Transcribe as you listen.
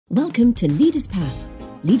Welcome to Leaders Path,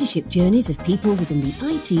 leadership journeys of people within the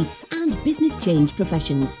IT and business change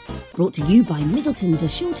professions. Brought to you by Middleton's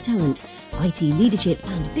Assured Talent, IT leadership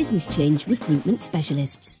and business change recruitment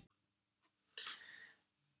specialists.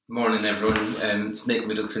 Morning everyone, it's Nick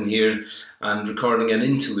Middleton here and recording an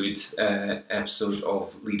interlude episode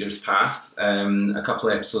of Leaders Path. A couple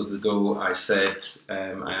of episodes ago I said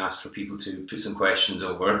I asked for people to put some questions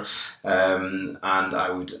over and I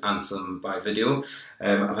would answer them by video.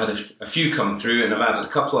 I've had a few come through and I've added a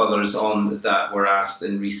couple others on that were asked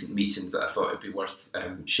in recent meetings that I thought it would be worth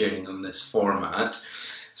sharing on this format.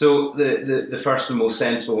 So the first and most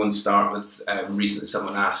sensible one to start with, recently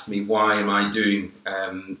someone asked me why am I doing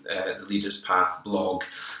the Leaders Path blog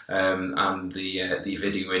and the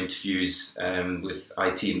video interviews with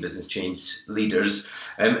IT and business change leaders,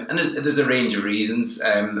 and there's a range of reasons.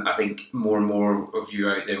 I think more and more of you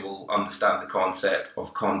out there will understand the concept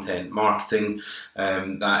of content marketing.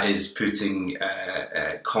 That is putting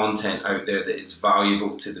content out there that is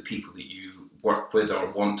valuable to the people that you work with or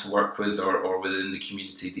want to work with or within the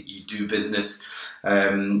community that you do business.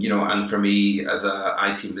 And for me as a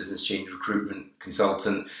IT and business change recruitment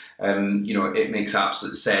consultant, it makes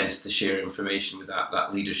absolute sense to share information with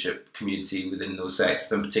that leadership community within those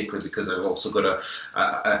sectors, and particularly because I've also got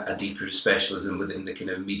a deeper specialism within the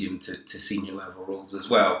kind of medium to senior level roles as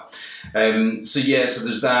well. So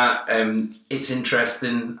there's that. It's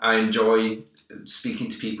interesting. I enjoy speaking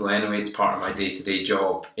to people anyway. It's part of my day-to-day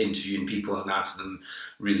job, interviewing people and asking them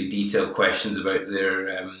really detailed questions about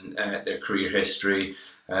their career history,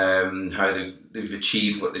 how they've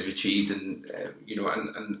achieved what they've achieved, and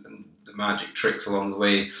the magic tricks along the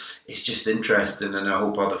way. It's just interesting, and I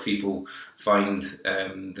hope other people find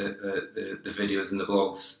the videos and the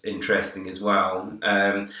blogs interesting as well.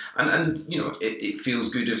 It feels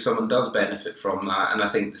good if someone does benefit from that, and I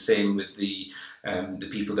think the same with the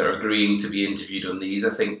people that are agreeing to be interviewed on these. I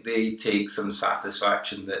think they take some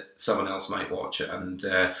satisfaction that someone else might watch it and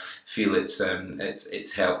feel it's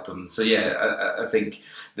helped them. So I think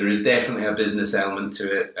there is definitely a business element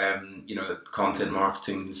to it. Content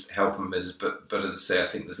marketing's helping business, but as I say, I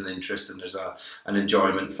think there's an interest and there's an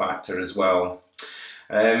enjoyment factor as well.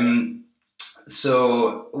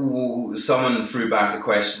 So someone threw back a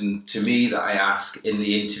question to me that I ask in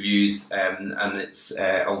the interviews, and it's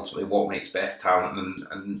ultimately what makes best talent,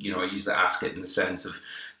 and I usually ask it in the sense of,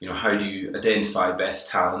 how do you identify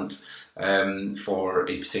best talent for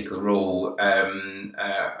a particular role?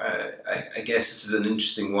 I guess this is an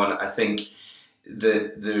interesting one. I think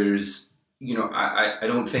that there's, I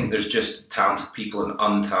don't think there's just talented people and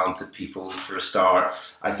untalented people for a start.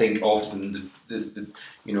 I think often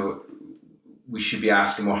we should be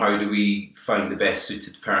asking, well, how do we find the best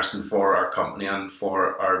suited person for our company and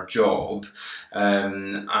for our job,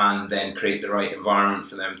 and then create the right environment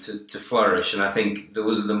for them to flourish. And I think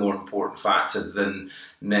those are the more important factors than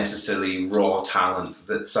necessarily raw talent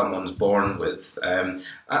that someone's born with.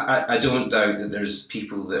 I don't doubt that there's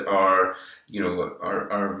people that are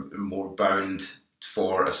more bound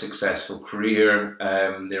for a successful career.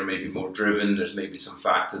 They're maybe more driven. There's maybe some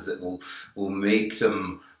factors that will make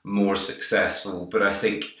them more successful, but I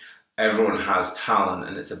think everyone has talent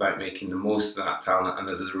and it's about making the most of that talent. And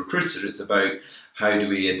as a recruiter, it's about how do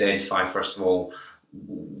we identify, first of all,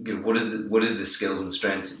 what are the skills and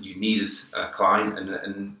strengths that you need as a client,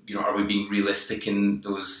 and are we being realistic in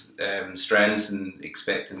those strengths and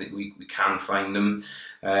expecting that we can find them.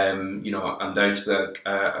 Undoubtedly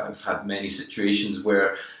I've had many situations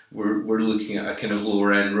where we're looking at a kind of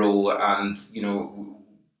lower end role, and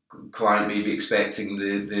client may be expecting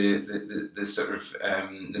the sort of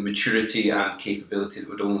the maturity and capability that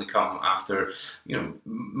would only come after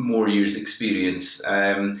more years experience,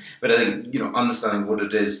 but I think understanding what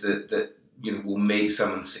it is that will make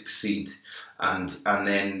someone succeed, and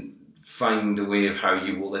then find a way of how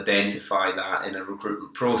you will identify that in a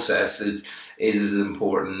recruitment process is as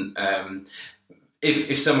important.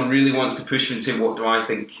 If someone really wants to push me and say, what do I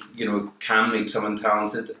think can make someone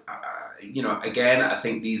talented, again, I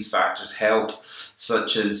think these factors help,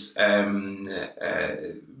 such as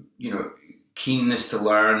keenness to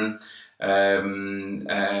learn,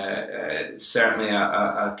 certainly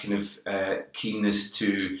a kind of keenness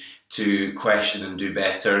to question and do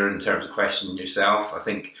better in terms of questioning yourself. I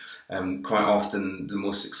think quite often the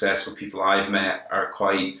most successful people I've met are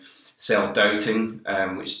quite self-doubting,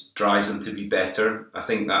 which drives them to be better. I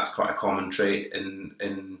think that's quite a common trait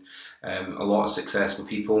in a lot of successful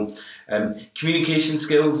people. Communication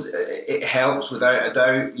skills, it helps without a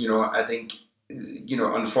doubt. I think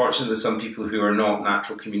unfortunately, some people who are not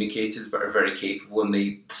natural communicators but are very capable,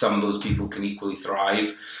 and some of those people can equally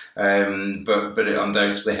thrive. But it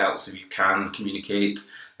undoubtedly helps if you can communicate.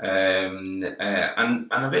 And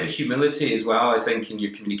a bit of humility as well, I think, in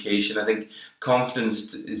your communication. I think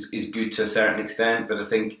confidence is good to a certain extent, but I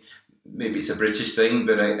think maybe it's a British thing,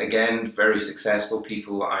 but again, very successful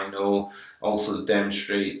people I know also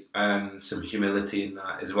demonstrate some humility in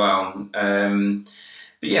that as well.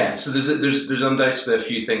 But yeah, so there's undoubtedly a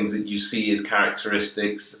few things that you see as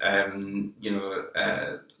characteristics.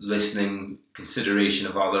 Listening, consideration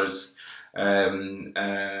of others, and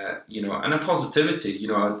a positivity.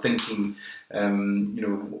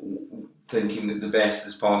 Thinking that the best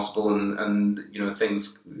is possible, and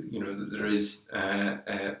things, that there is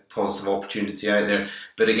a positive opportunity out there.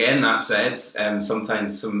 But again, that said,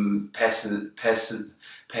 sometimes some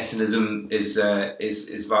pessimism is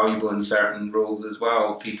valuable in certain roles as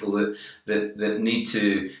well. People that need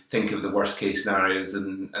to think of the worst case scenarios,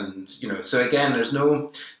 and so again, there's no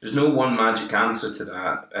one magic answer to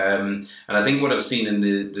that. And I think what I've seen in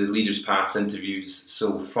the Leaders Path interviews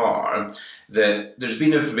so far, that there's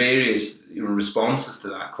been various responses to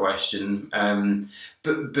that question,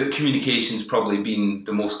 but communication's probably been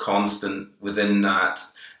the most constant within that.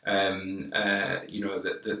 The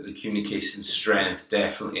communication strength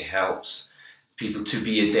definitely helps people to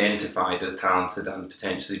be identified as talented and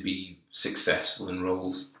potentially be successful in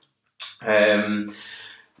roles.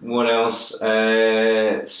 What else?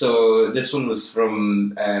 So this one was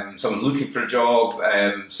from someone looking for a job.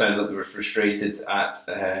 Sounds like they were frustrated at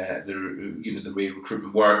the way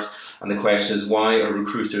recruitment works, and the question is, why are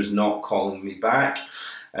recruiters not calling me back?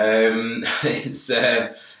 I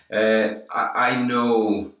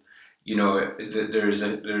know,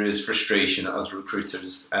 that there is frustration as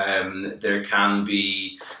recruiters. There can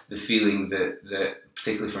be the feeling that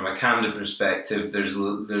particularly from a candidate perspective, there's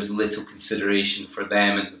little consideration for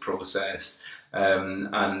them in the process.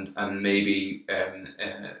 And maybe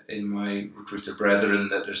in my recruiter brethren,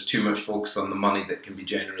 that there's too much focus on the money that can be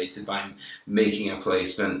generated by making a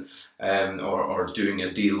placement or doing a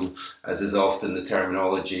deal, as is often the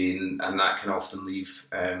terminology, and that can often leave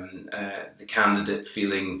the candidate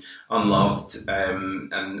feeling unloved,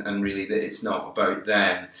 and really that it's not about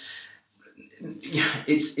them.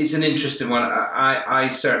 It's an interesting one. I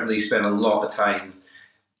certainly spend a lot of time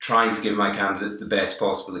trying to give my candidates the best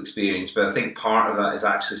possible experience, but I think part of that is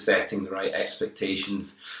actually setting the right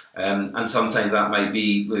expectations, and sometimes that might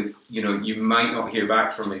be, you might not hear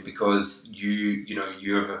back from me because you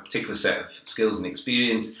have a particular set of skills and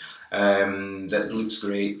experience that looks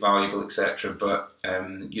great, valuable, etc. But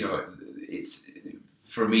it's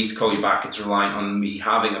for me to call you back, it's reliant on me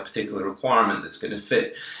having a particular requirement that's going to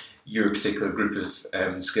fit your particular group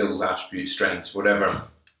of skills, attributes, strengths, whatever.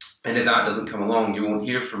 And if that doesn't come along, you won't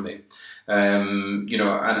hear from me. And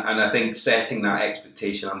I think setting that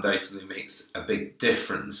expectation undoubtedly makes a big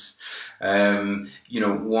difference.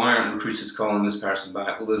 Why aren't recruiters calling this person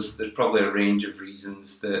back? Well, there's probably a range of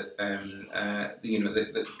reasons that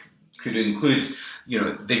that could include,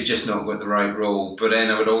 they've just not got the right role. But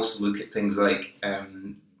then I would also look at things like,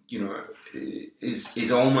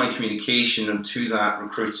 is all my communication to that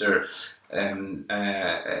recruiter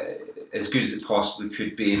as good as it possibly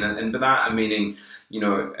could be, and by that I'm meaning,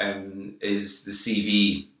 is the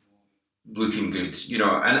CV looking good?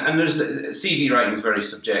 And there's CV writing is very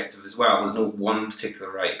subjective as well. There's no one particular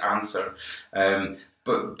right answer,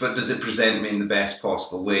 but does it present me in the best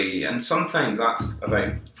possible way? And sometimes that's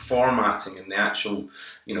about formatting and the actual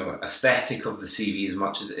aesthetic of the CV as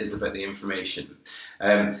much as it is about the information.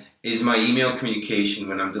 Is my email communication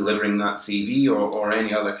when I'm delivering that CV or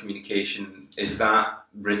any other communication, is that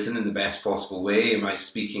written in the best possible way? Am I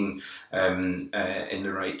speaking in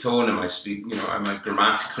the right tone? Am I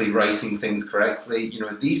grammatically writing things correctly?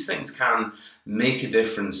 These things can make a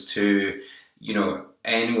difference to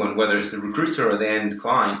anyone, whether it's the recruiter or the end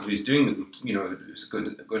client who's doing, who's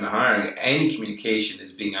going to hire. Any communication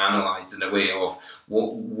is being analysed in a way of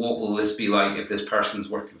what will this be like if this person's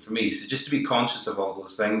working for me. So just to be conscious of all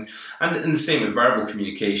those things, and the same with verbal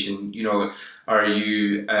communication. Are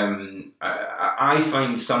you? I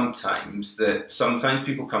find sometimes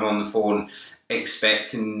people come on the phone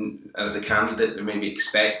expecting, as a candidate, they're maybe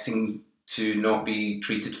expecting to not be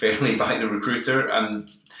treated fairly by the recruiter, and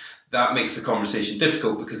that makes the conversation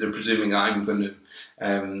difficult because they're presuming I'm going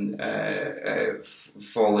to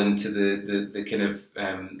fall into the kind of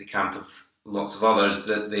the camp of lots of others,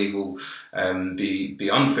 that they will be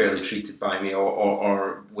unfairly treated by me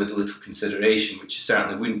or with little consideration, which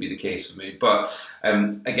certainly wouldn't be the case for me. But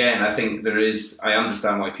again, I think I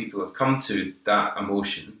understand why people have come to that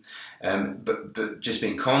emotion. But just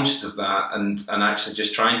being conscious of that and actually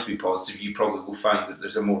just trying to be positive, you probably will find that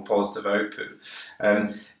there's a more positive output.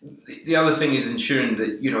 The other thing is ensuring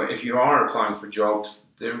that, you know, if you are applying for jobs,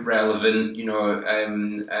 they're relevant, you know,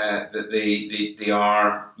 that they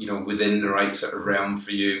are, you know, within the right sort of realm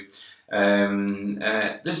for you.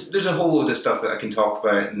 There's a whole load of stuff that I can talk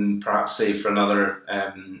about and perhaps save for another.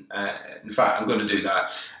 In fact, I'm going to do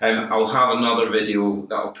that. I'll have another video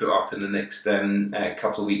that I'll put up in the next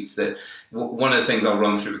couple of weeks. That one of the things I'll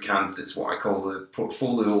run through with candidates, what I call the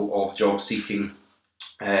portfolio of job seeking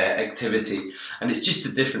activity, and it's just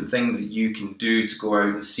the different things that you can do to go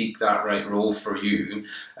out and seek that right role for you,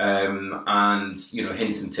 and you know,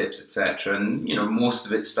 hints and tips, etc. And you know, most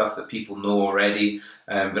of it's stuff that people know already,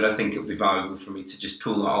 but I think it would be valuable for me to just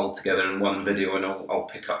pull it all together in one video, and I'll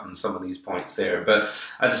pick up on some of these points there. But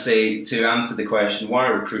as I say, to answer the question, why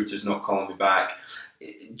are recruiters not calling me back?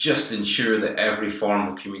 Just ensure that every form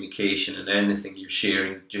of communication and anything you're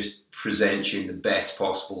sharing just presents you in the best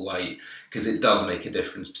possible light, because it does make a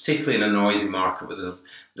difference, particularly in a noisy market where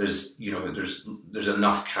there's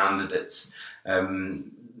enough candidates.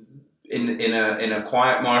 In a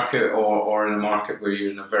quiet market or in a market where you're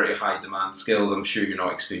in a very high demand skills, I'm sure you're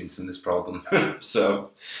not experiencing this problem. So,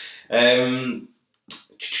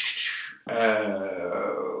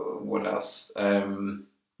 what else?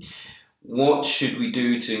 What should we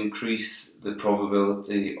do to increase the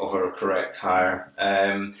probability of a correct hire?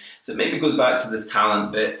 So it maybe goes back to this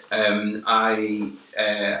talent bit. I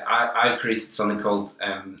created something called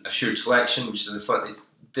Assured Selection, which is a slightly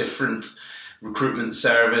different recruitment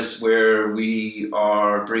service where we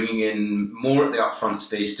are bringing in more at the upfront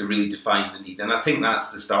stage to really define the need. And I think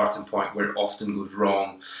that's the starting point where it often goes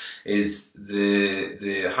wrong, is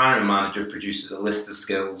the hiring manager produces a list of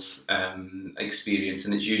skills, experience,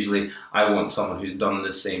 and it's usually, I want someone who's done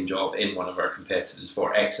the same job in one of our competitors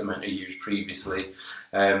for X amount of years previously,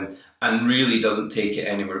 and really doesn't take it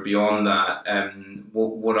anywhere beyond that.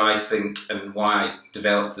 What I think and why I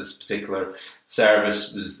developed this particular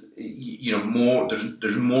service was, you know,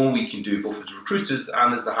 there's more we can do both as recruiters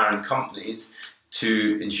and as the hiring companies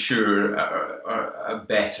to ensure a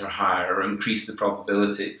better hire or increase the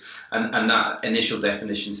probability. And that initial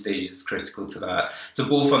definition stage is critical to that. So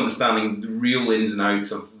both understanding the real ins and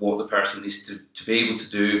outs of what the person needs to be able to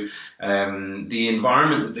do, the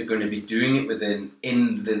environment that they're going to be doing it within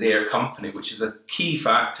in their company, which is a key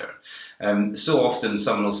factor. So often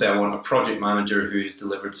someone will say, I want a project manager who's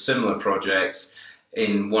delivered similar projects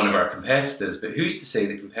in one of our competitors, but who's to say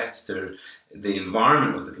the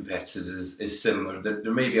environment of the competitors is similar? That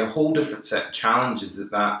there may be a whole different set of challenges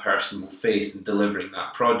that person will face in delivering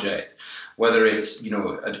that project, whether it's, you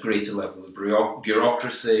know, at a greater level of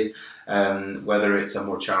bureaucracy, whether it's a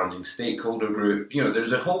more challenging stakeholder group. You know,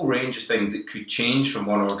 there's a whole range of things that could change from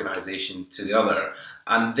one organisation to the other,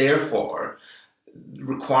 and therefore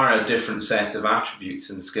require a different set of attributes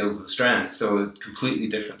and skills and strengths, so a completely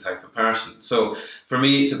different type of person. So for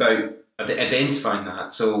me, it's about identifying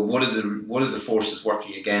that. So what are the forces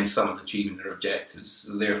working against someone achieving their objectives?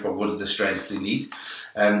 So therefore, what are the strengths they need?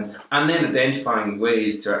 And then identifying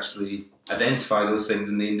ways to actually identify those things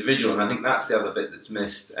in the individual. And I think that's the other bit that's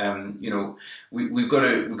missed. You know, we've got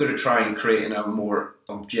to try and create a more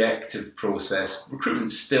objective process.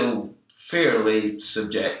 Recruitment's still fairly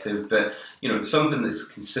subjective, but you know, it's something that's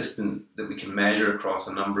consistent that we can measure across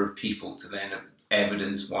a number of people to then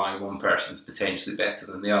evidence why one person's potentially better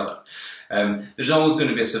than the other. There's always going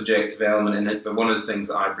to be a subjective element in it, but one of the things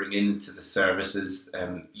that I bring into the service is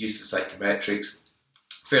use of psychometrics.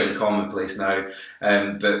 Fairly commonplace now,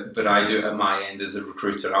 but I do it at my end as a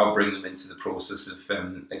recruiter. I'll bring them into the process of,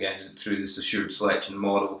 again, through this assured selection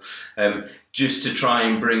model, just to try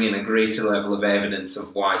and bring in a greater level of evidence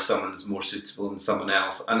of why someone is more suitable than someone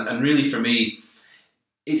else. And really for me,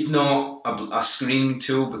 it's not a screening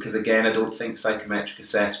tool, because again, I don't think psychometric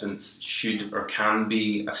assessments should or can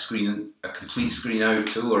be a complete screen out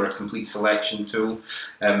tool or a complete selection tool.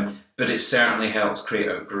 But it certainly helps create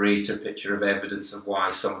a greater picture of evidence of why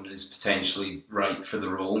someone is potentially right for the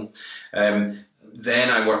role. Then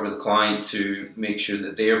I work with a client to make sure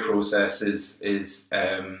that their process is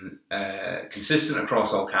consistent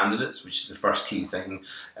across all candidates, which is the first key thing.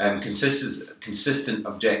 Consistent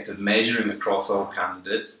objective measuring across all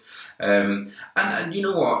candidates. And you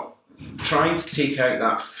know what? Trying to take out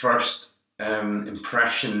that first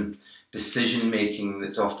impression decision making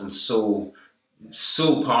that's often so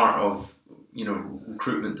part of, you know,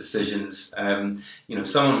 recruitment decisions. You know,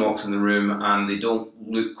 someone walks in the room and they don't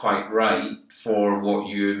look quite right for what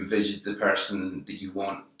you envisage the person that you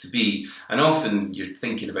want to be, and often you're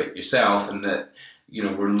thinking about yourself, and that,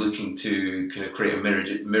 we're looking to kind of create a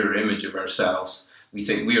mirror image of ourselves. We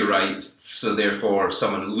think we're right, so therefore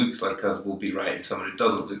someone who looks like us will be right, and someone who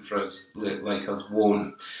doesn't look like us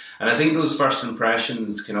won't. And I think those first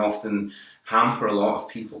impressions can often hamper a lot of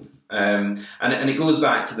people. And it goes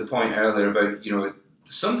back to the point earlier about,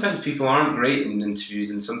 sometimes people aren't great in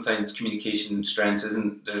interviews, and sometimes communication strengths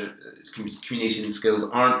isn't their communication skills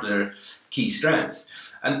aren't their key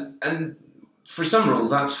strengths. And for some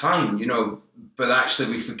roles that's fine, but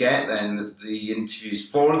actually we forget then that the interviews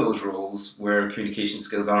for those roles where communication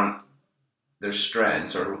skills aren't their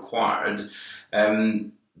strengths or required,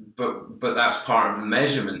 but that's part of the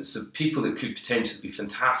measurement. So people that could potentially be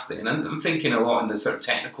fantastic, and I'm thinking a lot in the sort of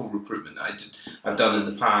technical recruitment that I've done in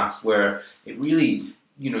the past, where it really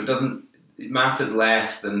it matters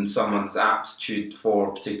less than someone's aptitude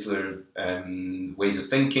for particular ways of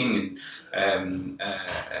thinking and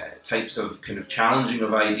types of kind of challenging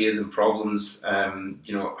of ideas and problems,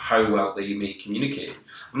 how well they may communicate.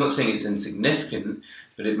 I'm not saying it's insignificant,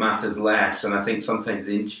 but it matters less, and I think sometimes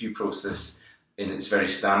the interview process in its very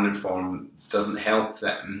standard form doesn't help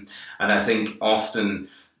them, and I think often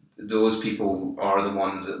those people are the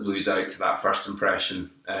ones that lose out to that first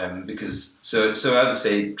impression, because so as I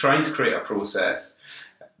say, trying to create a process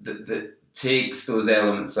that takes those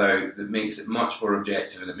elements out, that makes it much more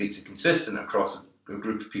objective and it makes it consistent across a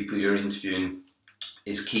group of people you're interviewing,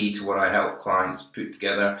 is key to what I help clients put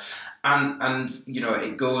together. And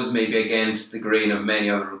it goes maybe against the grain of many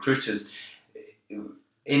other recruiters.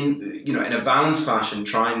 In a balanced fashion,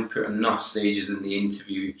 try and put enough stages in the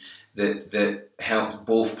interview that helps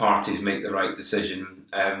both parties make the right decision.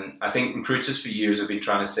 I think recruiters for years have been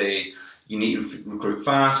trying to say you need to recruit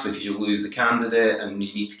fast because you'll lose the candidate and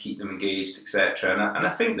you need to keep them engaged, etc. And I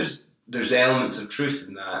think there's elements of truth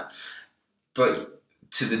in that, but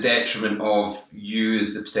to the detriment of you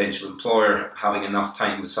as the potential employer having enough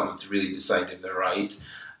time with someone to really decide if they're right,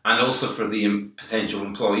 and also for the potential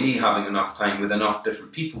employee having enough time with enough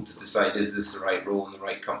different people to decide, is this the right role and the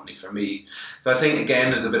right company for me? So I think, again,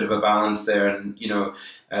 there's a bit of a balance there, and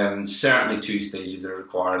certainly 2 stages are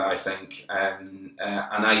required, I think. And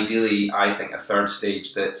ideally, I think a third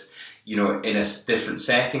stage that's, in a different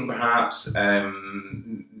setting perhaps,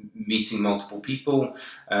 meeting multiple people,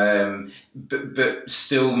 but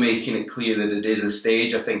still making it clear that it is a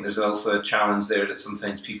stage. I think there's also a challenge there that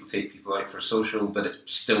sometimes people take people out for social, but it's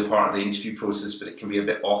still part of the interview process, but it can be a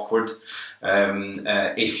bit awkward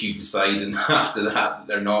if you decide and after that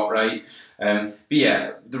they're not right. But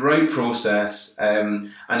yeah, the right process, and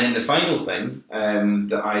then the final thing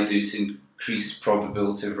that I do to increase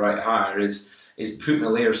probability of right hire is putting a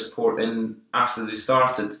layer of support in after they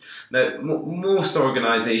started. Now, most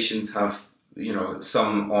organisations have,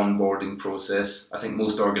 some onboarding process. I think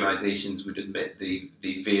most organisations would admit they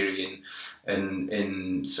vary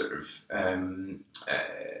in sort of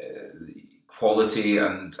quality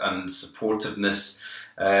and supportiveness.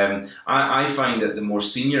 I find at the more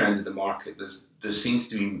senior end of the market, there seems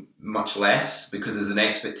to be much less, because there's an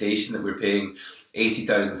expectation that we're paying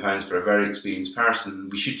 £80,000 for a very experienced person.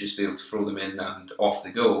 We should just be able to throw them in and off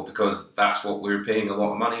they go, because that's what we're paying a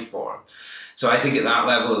lot of money for. So I think at that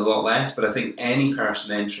level is a lot less, but I think any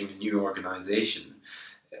person entering a new organisation,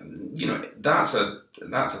 that's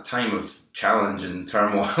a time of challenge and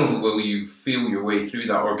turmoil where you feel your way through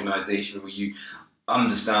that organisation, where you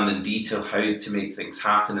understand in detail how to make things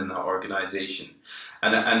happen in that organisation,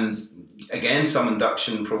 and again, some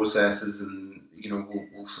induction processes and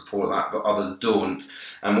will support that, but others don't.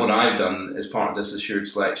 And what I've done as part of this assured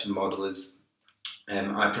selection model is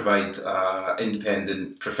I provide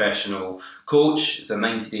independent professional coach. It's a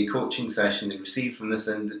 90-day coaching session they receive from these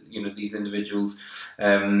individuals,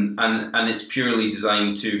 and it's purely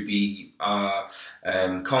designed to be a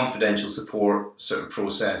confidential support sort of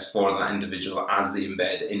process for that individual as they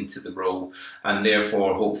embed into the role, and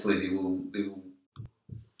therefore hopefully they will.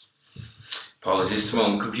 Apologies,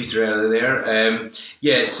 small computer error there.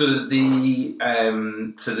 So they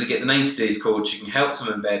get the 90 days coaching, helps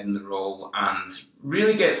them embed in the role, and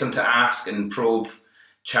really gets them to ask and probe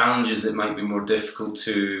challenges that might be more difficult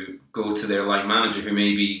to go to their line manager, who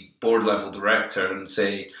may be board level director, and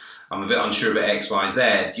say, I'm a bit unsure about X, Y, Z.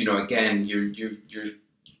 Again, you're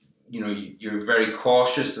very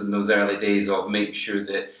cautious in those early days of making sure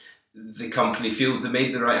that the company feels they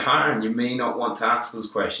made the right hire, and you may not want to ask those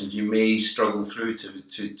questions. You may struggle through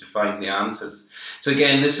to find the answers. So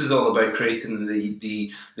again, this is all about creating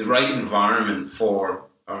the right environment for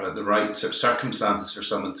or the right sort of circumstances for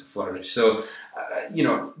someone to flourish. So, you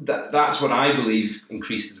know, that's what I believe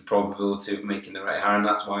increases the probability of making the right hire, and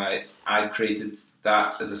that's why I created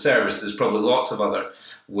that as a service. There's probably lots of other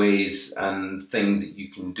ways and things that you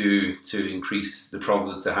can do to increase the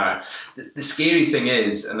probability to hire. The scary thing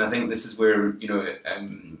is, and I think this is where, you know,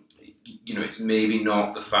 it's maybe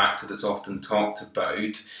not the factor that's often talked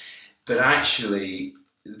about, but actually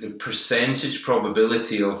the percentage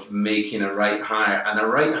probability of making a right hire, and a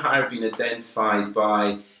right hire being identified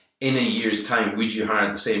by, in a year's time, would you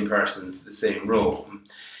hire the same person to the same role?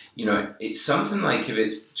 You know, it's something like, if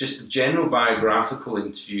it's just a general biographical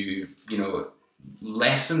interview, you know,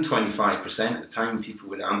 less than 25% of the time people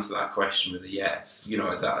would answer that question with a yes, you know,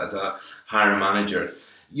 as a hiring manager.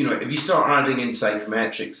 You know, if you start adding in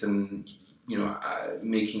psychometrics and, you know,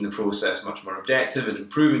 making the process much more objective and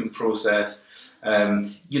improving the process,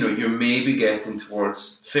 you know, you're maybe getting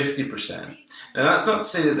towards 50%. Now, that's not to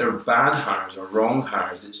say that they're bad hires or wrong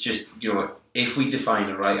hires. It's just, you know, if we define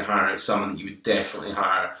a right hire as someone that you would definitely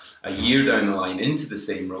hire a year down the line into the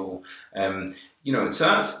same role, you know, so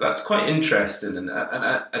that's quite interesting. And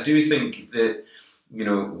I do think that, you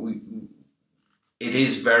know, it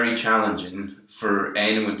is very challenging for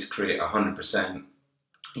anyone to create 100%.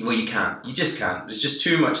 Well, you can't. You just can't. There's just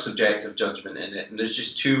too much subjective judgment in it, and there's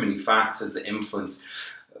just too many factors that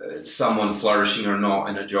influence someone flourishing or not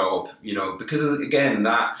in a job. You know, because again,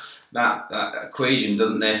 that equation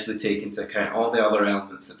doesn't necessarily take into account all the other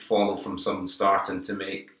elements that follow from someone starting to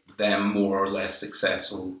make them more or less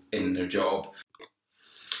successful in their job.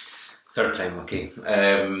 Third time lucky.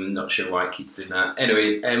 Not sure why it keeps doing that.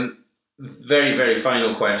 Anyway, very, very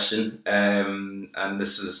final question, and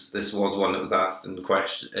this was one that was asked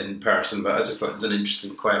in person, but I just thought it was an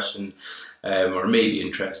interesting question, or maybe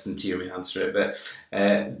interesting to hear me answer it.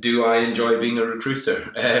 But do I enjoy being a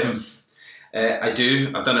recruiter? I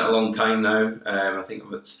do. I've done it a long time now. I think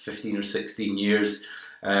it's 15 or 16 years.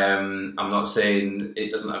 I'm not saying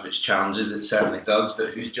it doesn't have its challenges, it certainly does, but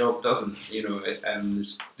whose job doesn't? You know,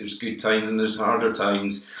 there's good times and there's harder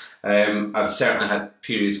times. I've certainly had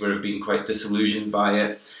periods where I've been quite disillusioned by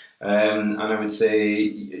it, and I would say,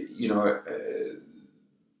 you know,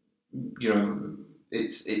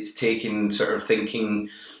 it's taken sort of thinking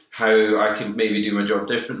how I can maybe do my job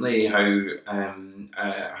differently, how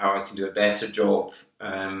I can do a better job,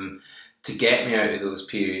 to get me out of those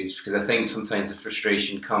periods, because I think sometimes the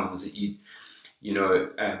frustration comes that you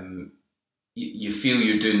feel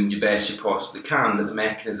you're doing your best you possibly can, but the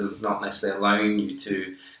mechanism's not necessarily allowing you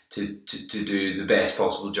to do the best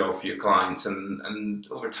possible job for your clients, and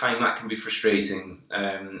over time that can be frustrating.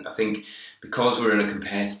 I think because we're in a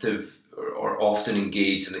competitive or often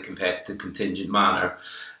engaged in a competitive contingent manner,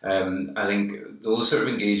 I think those sort of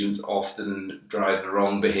engagements often drive the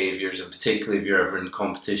wrong behaviours, and particularly if you're ever in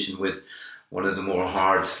competition with one of the more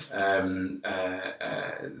hard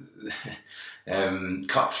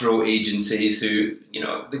cutthroat agencies who, you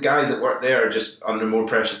know, the guys that work there are just under more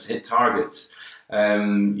pressure to hit targets,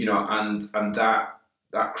 you know, and that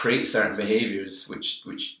creates certain behaviours which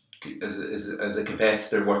as a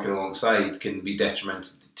competitor working alongside can be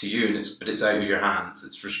detrimental to you, and it's out of your hands.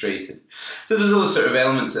 It's frustrating. So there's those sort of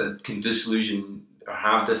elements that can disillusion or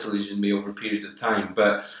have disillusioned me over periods of time.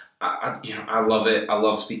 But I love it. I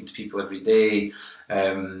love speaking to people every day.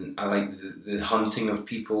 I like the hunting of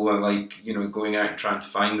people. I like, you know, going out and trying to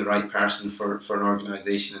find the right person for an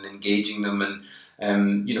organisation and engaging them,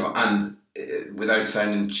 and you know, and without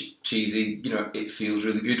sounding cheesy, you know, it feels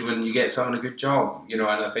really good when you get someone a good job, you know,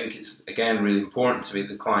 and I think it's, again, really important to me,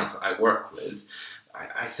 the clients that I work with,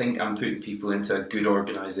 I think I'm putting people into a good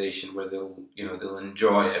organisation where they'll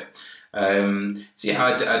enjoy it. So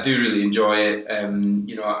yeah, I do really enjoy it.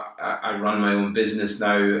 You know, I run my own business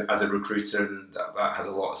now as a recruiter, and that has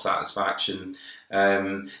a lot of satisfaction.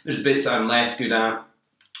 There's bits I'm less good at.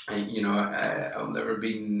 You know, I've never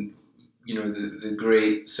been, you know, the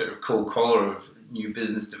great sort of cold collar of new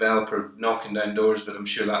business developer knocking down doors, but I'm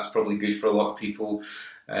sure that's probably good for a lot of people,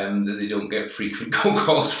 that they don't get frequent cold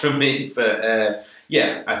calls from me. But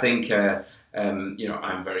yeah, I think you know,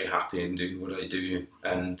 I'm very happy in doing what I do,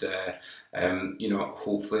 and you know,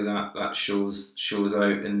 hopefully that shows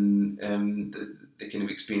out in the kind of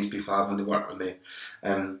experience people have when they work with me.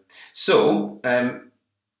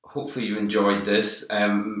 Hopefully you enjoyed this.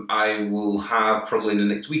 I will have probably in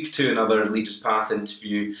the next week or two another Leaders Path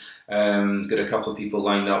interview. Got a couple of people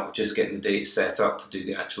lined up, just getting the dates set up to do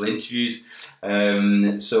the actual interviews.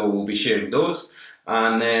 So we'll be sharing those.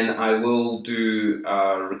 And then I will do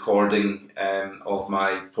a recording of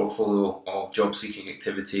my portfolio of job seeking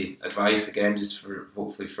activity advice, again, just for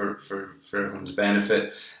hopefully for everyone's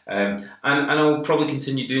benefit. And I'll probably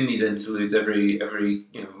continue doing these interludes every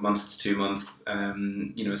month to 2 months.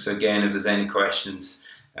 So again, if there's any questions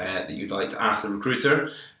that you'd like to ask the recruiter,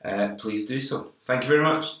 please do so. Thank you very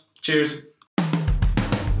much. Cheers.